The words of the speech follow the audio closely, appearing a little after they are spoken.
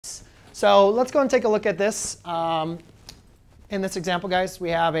So let's go and take a look at this. In this example, guys, we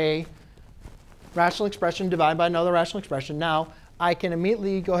have a rational expression divided by another rational expression. Now, I can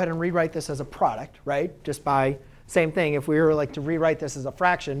immediately go ahead and rewrite this as a product, right? Just by same thing. If we were like to rewrite this as a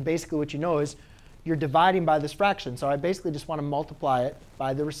fraction, basically what you know is you're dividing by this fraction. So I basically just want to multiply it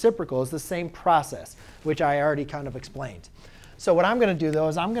by the reciprocal. It's the same process, which I already kind of explained. So what I'm going to do, though,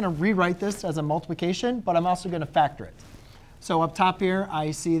 is I'm going to rewrite this as a multiplication, but I'm also going to factor it. So up top here,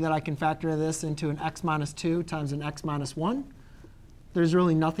 I see that I can factor this into an x minus 2 times an x minus 1. There's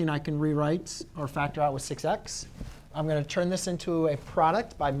really nothing I can rewrite or factor out with 6x. I'm going to turn this into a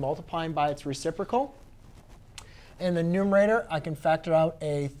product by multiplying by its reciprocal. In the numerator, I can factor out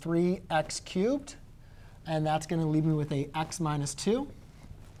a 3x cubed. And that's going to leave me with a x minus 2.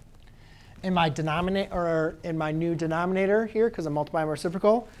 In my denominator, or in my new denominator here, because I'm multiplying by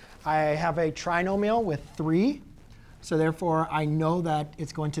reciprocal, I have a trinomial with 3. So therefore, I know that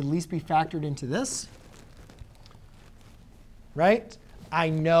it's going to at least be factored into this. Right? I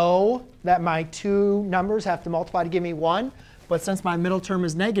know that my two numbers have to multiply to give me 1. But since my middle term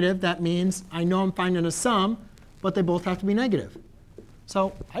is negative, that means I know I'm finding a sum, but they both have to be negative.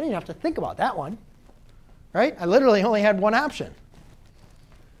 So I didn't have to think about that one. Right? I literally only had one option.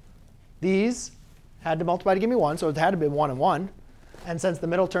 These had to multiply to give me 1, so it had to be 1 and 1. And since the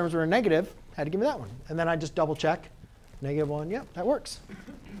middle terms were negative, had to give me that one. And then I just double check. -1, yeah, that works.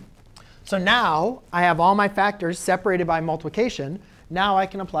 So now I have all my factors separated by multiplication. Now I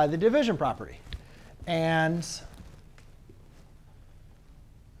can apply the division property. And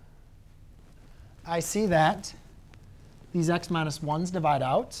I see that these x minus 1s divide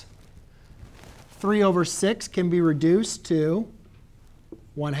out. 3 over 6 can be reduced to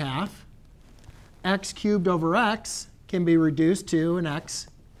 1/2. X cubed over x can be reduced to an x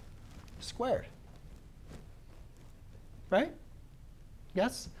squared. Right?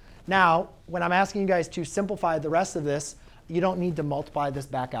 Yes? Now, when I'm asking you guys to simplify the rest of this, you don't need to multiply this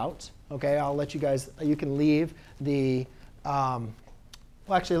back out. OK, I'll let you guys, you can leave the, well,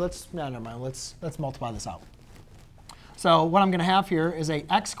 actually, never mind. Let's multiply this out. So what I'm going to have here is a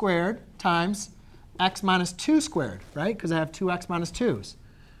x squared times x minus 2 squared, right? Because I have 2x minus 2s.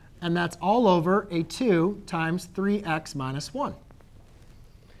 And that's all over a 2 times 3x minus 1.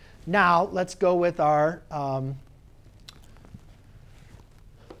 Now, let's go with our,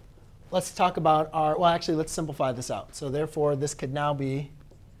 let's talk about our, well, actually, let's simplify this out. So therefore, this could now be,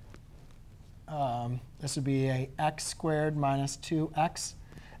 this would be a x squared minus 2x.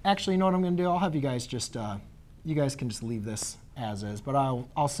 Actually, you know what I'm going to do? I'll have you guys just, you guys can just leave this as is. But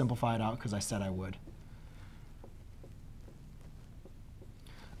I'll simplify it out because I said I would.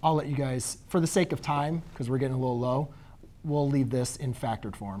 I'll let you guys, for the sake of time, because we're getting a little low, we'll leave this in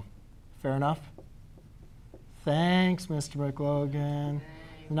factored form. Fair enough? Thanks, Mr. McLogan.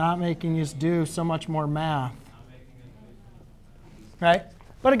 Not making us do so much more math. Right?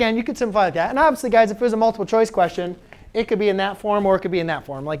 But again, you could simplify it like that. And obviously, guys, if it was a multiple choice question, it could be in that form or it could be in that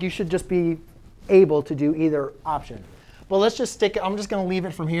form. Like, you should just be able to do either option. But let's just stick it. I'm just going to leave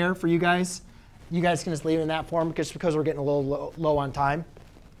it from here for you guys. You guys can just leave it in that form because we're getting a little low on time.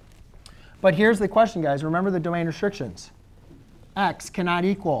 But here's the question, guys. Remember the domain restrictions. X cannot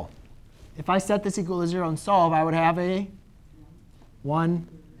equal. If I set this equal to 0 and solve, I would have a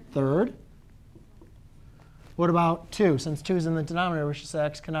 1/3. What about 2? Since 2 is in the denominator, we should say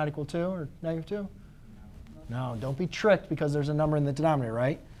x cannot equal 2 or -2? No, don't be tricked because there's a number in the denominator,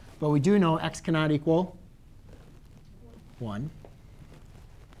 right? But we do know x cannot equal 1.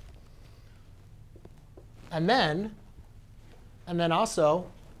 And then also,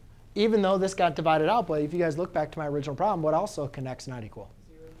 even though this got divided out, but if you guys look back to my original problem, what also can x not equal?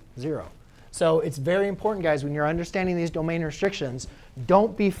 0. So it's very important, guys, when you're understanding these domain restrictions,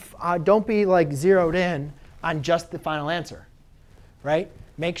 don't be like zeroed in on just the final answer, right?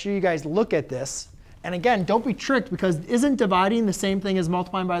 Make sure you guys look at this. And again, don't be tricked because isn't dividing the same thing as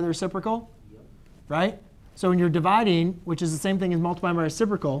multiplying by the reciprocal? Yep. Right? So when you're dividing, which is the same thing as multiplying by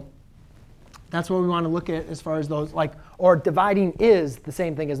reciprocal, that's what we want to look at as far as those, like, or dividing is the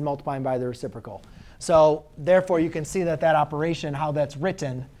same thing as multiplying by the reciprocal. So therefore, you can see that that operation, how that's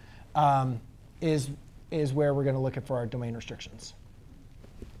written, is where we're going to look at for our domain restrictions.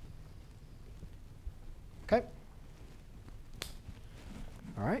 OK?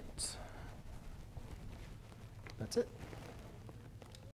 All right. That's it.